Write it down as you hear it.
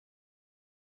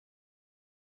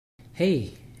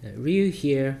Hey, Ryu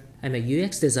here. I'm a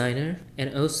UX designer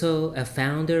and also a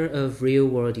founder of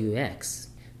RealWorldUX.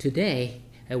 Today,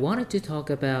 I wanted to talk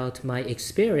about my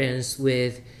experience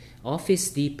with Office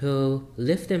Depot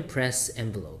lift and press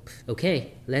envelope.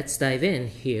 Okay, let's dive in.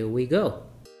 Here we go.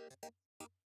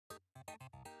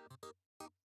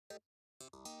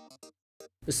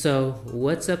 So,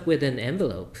 what's up with an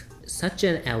envelope? Such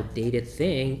an outdated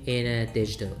thing in a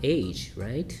digital age,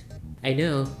 right? I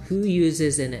know who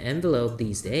uses an envelope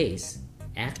these days.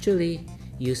 Actually,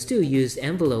 you still use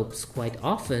envelopes quite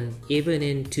often even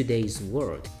in today's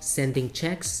world, sending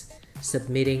checks,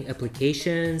 submitting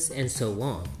applications, and so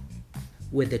on.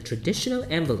 With a traditional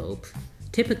envelope,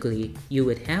 typically you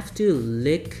would have to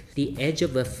lick the edge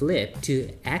of a flip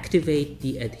to activate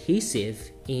the adhesive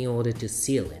in order to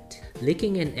seal it.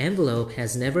 Licking an envelope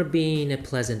has never been a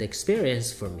pleasant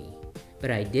experience for me, but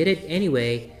I did it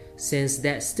anyway since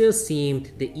that still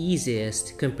seemed the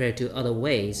easiest compared to other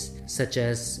ways, such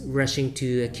as rushing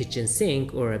to a kitchen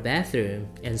sink or a bathroom,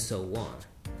 and so on.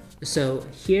 So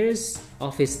here's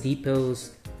Office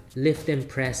Depot's lift and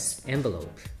press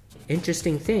envelope.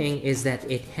 Interesting thing is that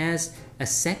it has a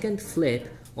second flip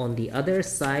on the other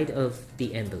side of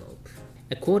the envelope.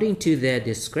 According to their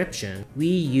description, we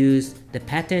use the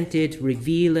patented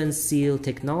reveal and seal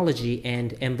technology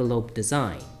and envelope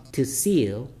design. To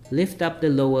seal, lift up the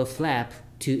lower flap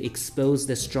to expose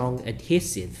the strong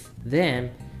adhesive.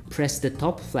 Then, press the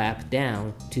top flap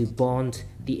down to bond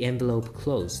the envelope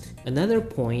closed. Another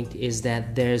point is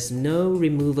that there's no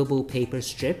removable paper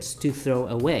strips to throw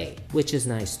away, which is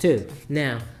nice too.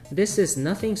 Now, this is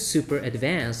nothing super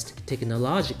advanced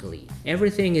technologically.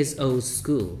 Everything is old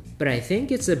school, but I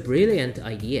think it's a brilliant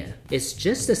idea. It's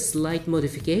just a slight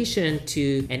modification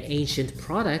to an ancient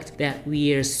product that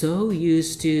we are so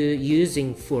used to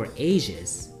using for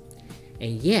ages.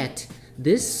 And yet,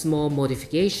 this small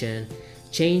modification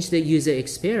changed the user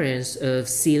experience of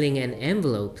sealing an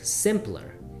envelope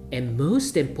simpler, and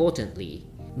most importantly,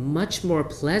 much more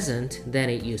pleasant than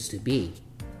it used to be.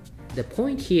 The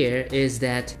point here is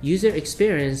that user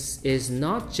experience is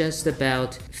not just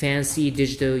about fancy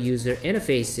digital user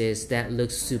interfaces that look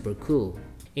super cool.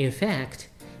 In fact,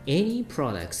 any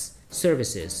products,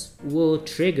 services will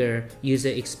trigger user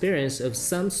experience of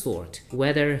some sort,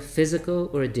 whether physical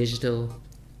or digital,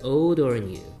 old or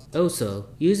new. Also,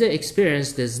 user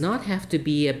experience does not have to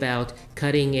be about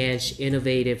cutting-edge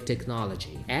innovative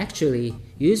technology. Actually,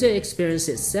 user experience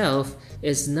itself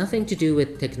is nothing to do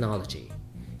with technology.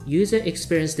 User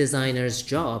experience designer's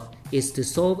job is to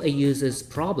solve a user's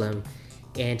problem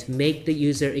and make the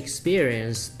user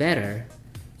experience better,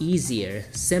 easier,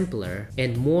 simpler,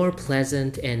 and more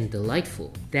pleasant and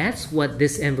delightful. That's what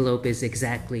this envelope is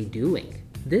exactly doing.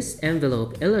 This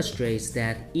envelope illustrates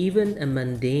that even a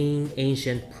mundane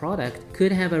ancient product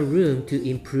could have a room to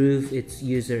improve its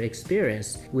user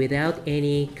experience without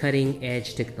any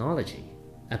cutting-edge technology.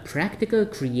 A practical,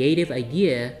 creative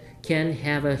idea can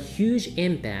have a huge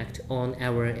impact on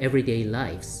our everyday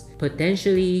lives,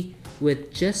 potentially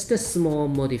with just a small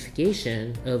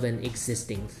modification of an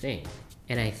existing thing.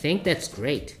 And I think that's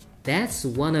great. That's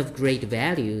one of great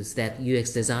values that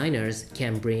UX designers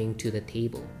can bring to the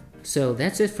table. So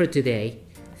that's it for today.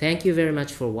 Thank you very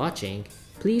much for watching.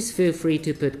 Please feel free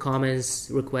to put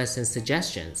comments, requests, and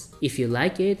suggestions. If you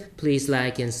like it, please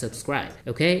like and subscribe.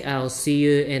 Okay, I'll see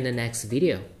you in the next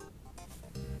video.